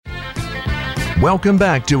Welcome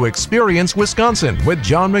back to Experience Wisconsin with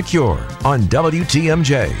John McCure on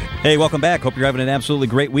WTMJ. Hey, welcome back. Hope you're having an absolutely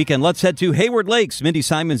great weekend. Let's head to Hayward Lakes. Mindy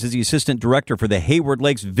Simons is the Assistant Director for the Hayward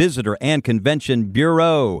Lakes Visitor and Convention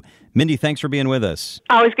Bureau. Mindy, thanks for being with us.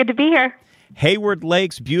 Always good to be here. Hayward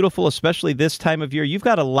Lakes, beautiful, especially this time of year. You've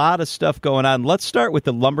got a lot of stuff going on. Let's start with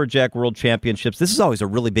the Lumberjack World Championships. This is always a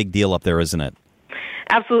really big deal up there, isn't it?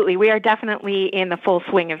 Absolutely. We are definitely in the full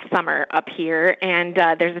swing of summer up here, and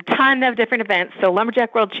there's a ton of different events. So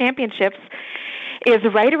Lumberjack World Championships is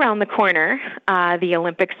right around the corner. The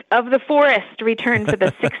Olympics of the Forest return for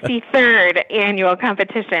the 63rd annual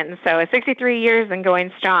competition. So 63 years and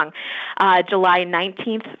going strong, July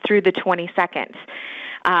 19th through the 22nd.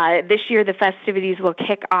 This year, the festivities will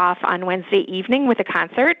kick off on Wednesday evening with a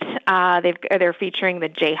concert. They're featuring the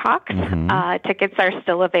Jayhawks. Mm-hmm. Tickets are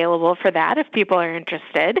still available for that if people are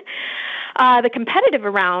interested. The competitive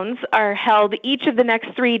rounds are held each of the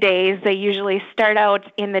next 3 days. They usually start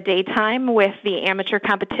out in the daytime with the amateur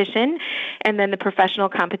competition, and then the professional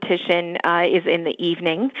competition is in the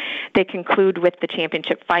evening. They conclude with the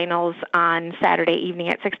championship finals on Saturday evening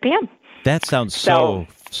at 6 p.m. That sounds so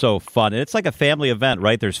fun. It's like a family event,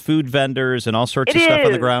 right? There's food vendors and all sorts of stuff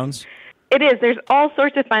on the grounds. It is. There's all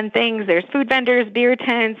sorts of fun things. There's food vendors, beer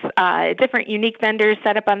tents, different unique vendors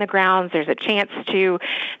set up on the grounds. There's a chance to,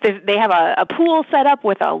 they have a pool set up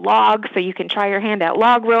with a log so you can try your hand at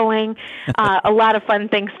log rolling. A lot of fun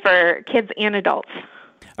things for kids and adults.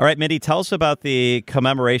 All right, Mindy, tell us about the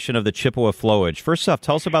commemoration of the Chippewa flowage. First off,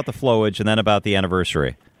 tell us about the flowage and then about the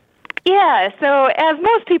anniversary. Yeah, so as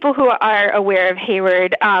most people who are aware of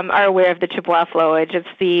Hayward are aware of the Chippewa flowage, it's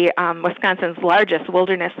the Wisconsin's largest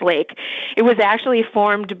wilderness lake. It was actually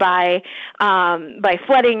formed by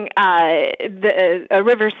flooding a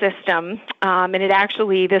river system, and it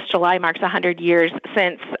actually this July marks 100 years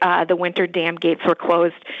since the winter dam gates were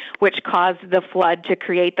closed, which caused the flood to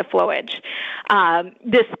create the flowage.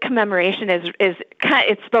 This commemoration is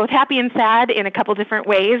it's both happy and sad in a couple different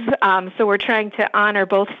ways. So we're trying to honor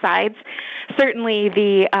both sides. Certainly,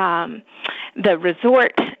 the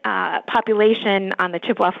resort population on the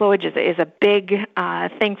Chippewa flowage is a big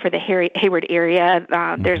thing for the Hayward area.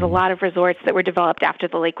 There's a lot of resorts that were developed after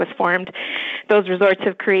the lake was formed. Those resorts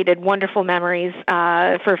have created wonderful memories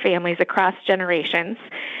for families across generations.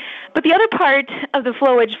 But the other part of the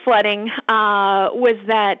flowage flooding was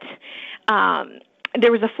that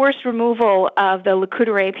there was a forced removal of the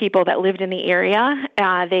Lakudere people that lived in the area.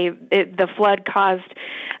 The flood caused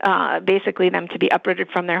basically them to be uprooted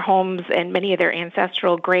from their homes, and many of their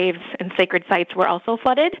ancestral graves and sacred sites were also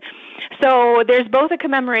flooded. So there's both a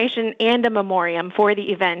commemoration and a memoriam for the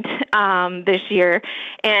event this year.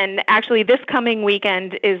 And actually this coming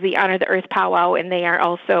weekend is the Honor the Earth Powwow, and they are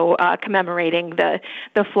also commemorating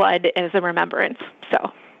the flood as a remembrance.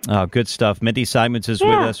 So. Oh, good stuff. Mindy Simons is with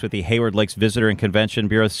us with the Hayward Lakes Visitor and Convention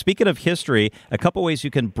Bureau. Speaking of history, a couple ways you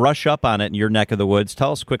can brush up on it in your neck of the woods.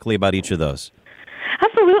 Tell us quickly about each of those.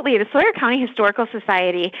 Absolutely. The Sawyer County Historical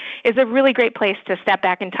Society is a really great place to step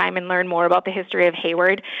back in time and learn more about the history of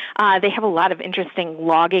Hayward. They have a lot of interesting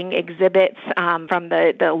logging exhibits from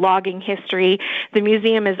the logging history. The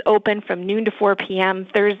museum is open from noon to 4 p.m.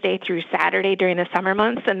 Thursday through Saturday during the summer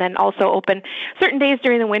months, and then also open certain days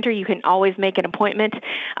during the winter. You can always make an appointment.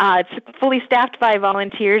 It's fully staffed by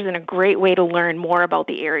volunteers and a great way to learn more about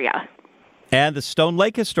the area. And the Stone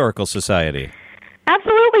Lake Historical Society.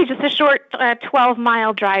 Absolutely. Just a short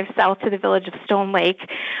 12-mile drive south to the village of Stone Lake.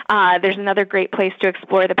 There's another great place to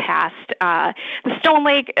explore the past. The Stone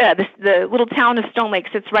Lake, the little town of Stone Lake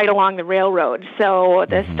sits right along the railroad. So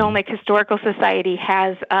the Stone Lake Historical Society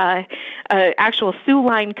has an actual Sioux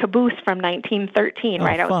Line caboose from 1913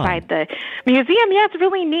 right outside the museum. Yeah, it's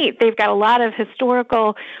really neat. They've got a lot of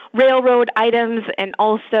historical railroad items and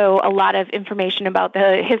also a lot of information about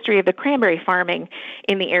the history of the cranberry farming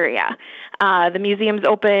in the area. The museum's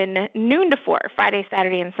open noon to 4, Friday,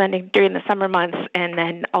 Saturday, and Sunday during the summer months, and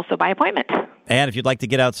then also by appointment. And if you'd like to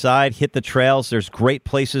get outside, hit the trails, there's great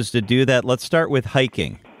places to do that. Let's start with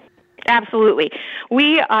hiking. Absolutely.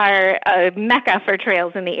 We are a mecca for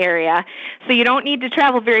trails in the area, so you don't need to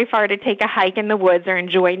travel very far to take a hike in the woods or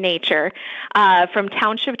enjoy nature. From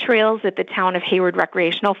township trails at the town of Hayward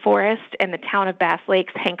Recreational Forest and the town of Bass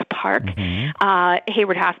Lakes Hank Park,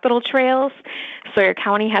 Hayward Hospital trails. Sawyer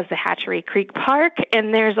County has the Hatchery Creek Park,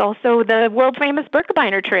 and there's also the world-famous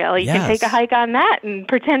Birkebeiner Trail. You can take a hike on that and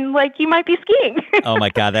pretend like you might be skiing. Oh, my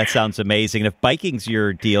God, that sounds amazing. And if biking's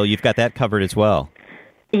your deal, you've got that covered as well.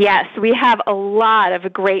 Yes, we have a lot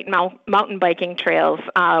of great mountain biking trails.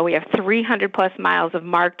 We have 300 plus miles of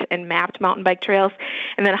marked and mapped mountain bike trails,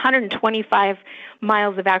 and then 125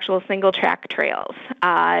 miles of actual single track trails.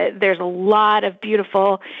 There's a lot of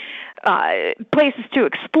beautiful places to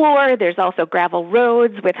explore. There's also gravel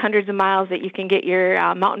roads with hundreds of miles that you can get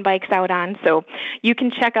your mountain bikes out on. So you can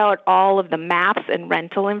check out all of the maps and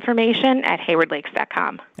rental information at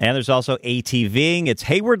haywardlakes.com. And there's also ATVing. It's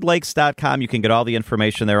haywardlakes.com. You can get all the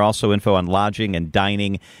information there. Also info on lodging and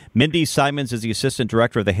dining. Mindy Simons is the Assistant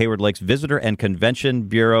Director of the Hayward Lakes Visitor and Convention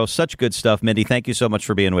Bureau. Such good stuff, Mindy. Thank you so much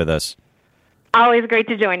for being with us. Always great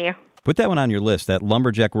to join you. Put that one on your list. That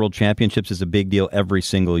Lumberjack World Championships is a big deal every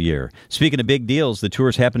single year. Speaking of big deals, the tour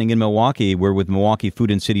is happening in Milwaukee. We're with Milwaukee Food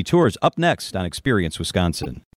and City Tours up next on Experience Wisconsin.